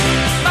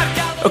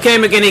Okay,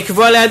 McGinney,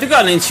 I've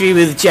got an interview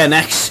with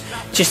JenX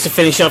just to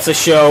finish off the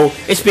show.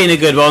 It's been a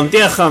good one.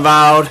 Diolch yn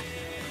fawr.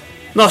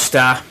 Nos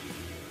da.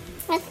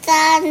 Nos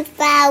da,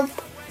 bawb.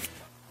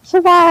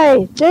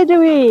 Survive,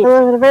 Dyfrdwy. I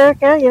live in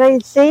America,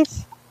 United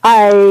States.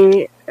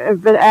 I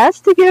have been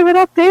asked to give an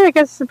update. I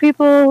guess the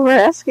people were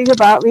asking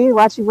about me,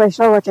 watching my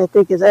show, which I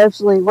think is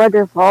absolutely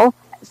wonderful.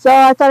 So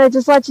I thought I'd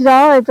just let you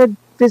know I've been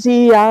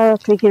busy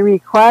taking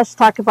requests,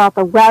 talking about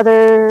the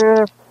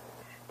weather,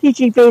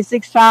 teaching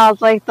basic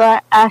sounds like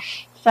the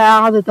H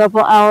sound, the double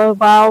L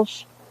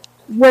vowels,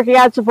 working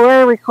on some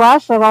more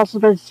requests. I've also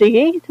been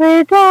singing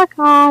 "Twin Duck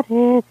on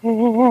It"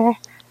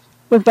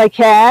 with my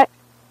cat,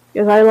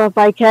 because I love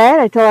my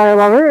cat. I told her I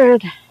love her,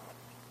 and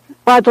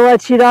wanted to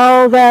let you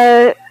know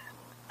that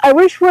I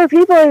wish more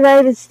people in the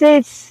United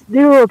States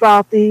knew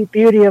about the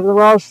beauty of the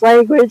Welsh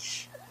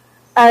language.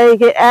 I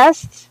get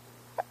asked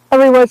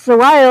every once in a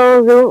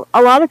while.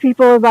 A lot of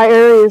people in my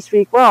area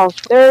speak Welsh.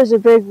 There is a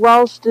big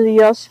Welsh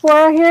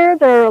diaspora here.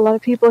 There are a lot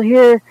of people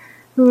here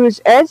whose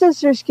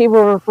ancestors came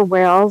over from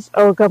Wales,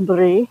 o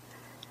Gymru.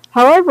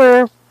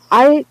 However,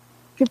 I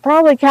could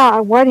probably count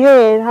on one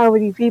hand how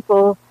many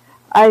people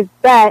I've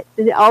met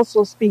that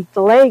also speak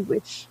the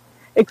language,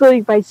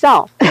 including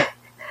myself.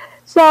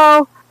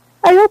 So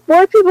I hope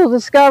more people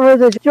discover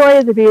the joy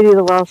and the beauty of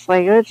the Welsh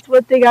language.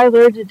 One thing I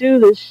learned to do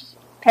this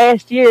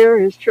past year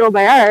is trill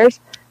my R's.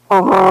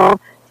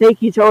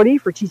 Thank you, Tony,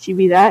 for teaching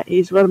me that.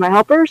 He's one of my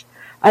helpers.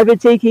 I've been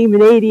taking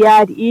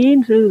Mynediad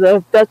Un through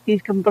the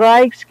Dysgu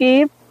Cymraeg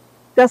scheme,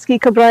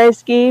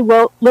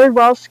 Learn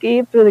Welsh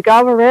scheme through the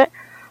government.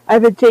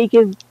 I've been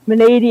taking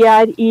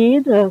Mynediad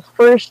Un, the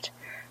first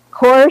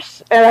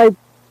course, and I'd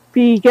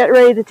be getting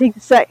ready to take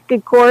the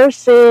second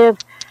course, and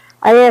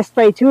I asked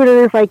my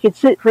tutor if I could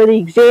sit for the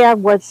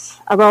exam once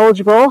I'm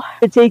eligible.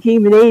 I've been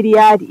taking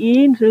Mynediad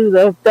Un through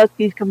the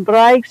Dysgu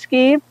Cymraeg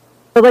scheme.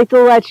 I'd like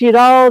to let you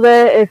know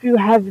that if you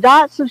have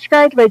not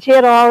subscribed to my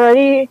channel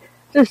already,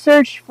 just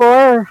search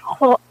for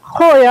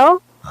Sioe,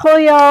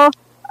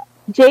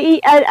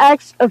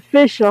 JenX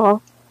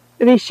official,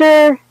 and be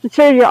sure to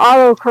turn your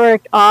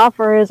autocorrect off,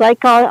 or as I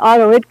call it,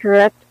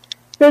 auto-incorrect.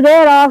 Turn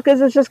that off,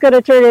 because it's just going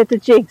to turn into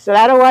jinx, and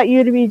I don't want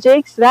you to be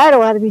jinxed, and I don't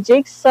want to be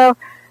jinxed, so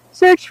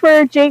search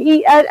for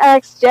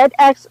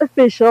JenX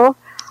official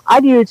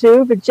on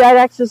YouTube, and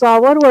JenX is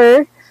all one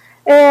word.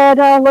 And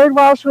learn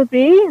Welsh with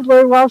me,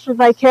 learn Welsh with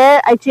my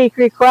cat. I take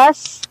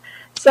requests,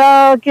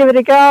 so give it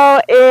a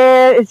go,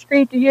 and it's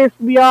great to hear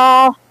from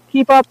y'all.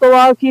 Keep up the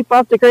love, keep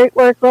up the great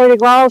work learning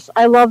Welsh.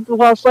 I love the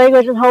Welsh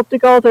language and hope to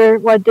go there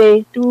one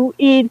day.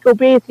 Dwi'n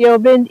gobeithio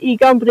mynd I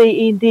Gymru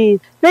un dydd.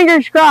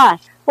 Fingers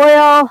crossed.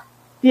 Wel,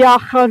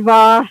 diolch yn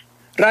fawr.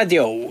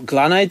 Radio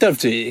Glannau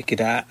Dyfrdwy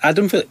gyda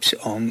Adam Phillips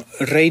on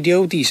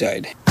Radio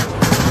D-Side.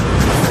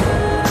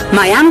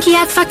 Mae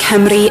Amgueddfa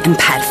Cymru yn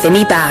perthyn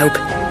I bawb.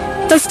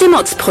 Does dim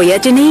ots pwy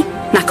ydyn ni,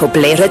 nac o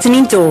ble rydyn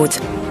ni'n dod.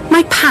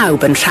 Mae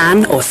pawb yn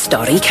rhan o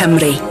stori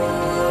Cymru.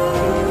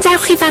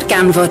 Dewch I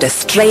ddarganfod y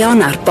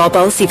straeon a'r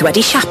bobl sydd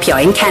wedi siapio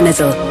ein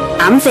cenedl,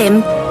 am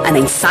ddim yn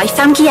ein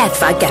saith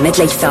amgueddfa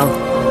genedlaethol.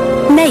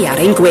 Neu ar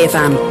ein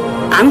gwefan,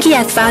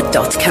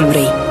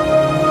 amgueddfa.cymru.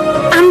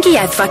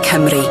 Amgueddfa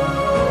Cymru.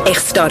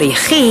 Eich stori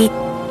chi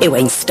yw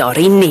ein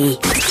stori ni.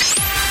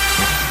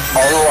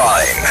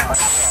 Online.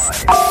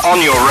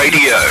 On your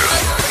radio.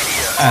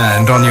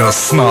 And on your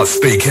smart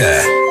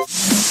speaker.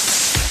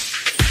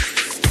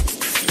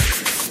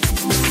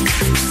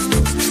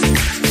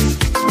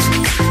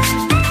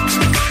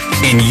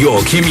 In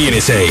your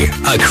community,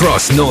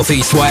 across North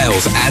East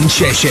Wales and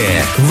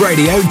Cheshire,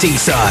 Radio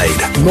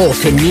D-Side. More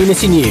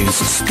community news,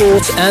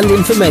 sport and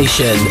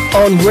information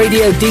on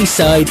Radio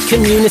D-Side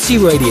Community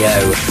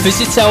Radio.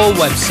 Visit our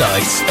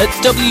website at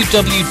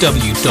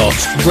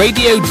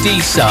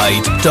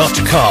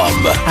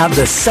www.radiodside.com. At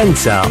the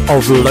centre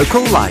of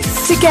local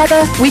life.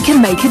 Together we can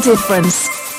make a difference.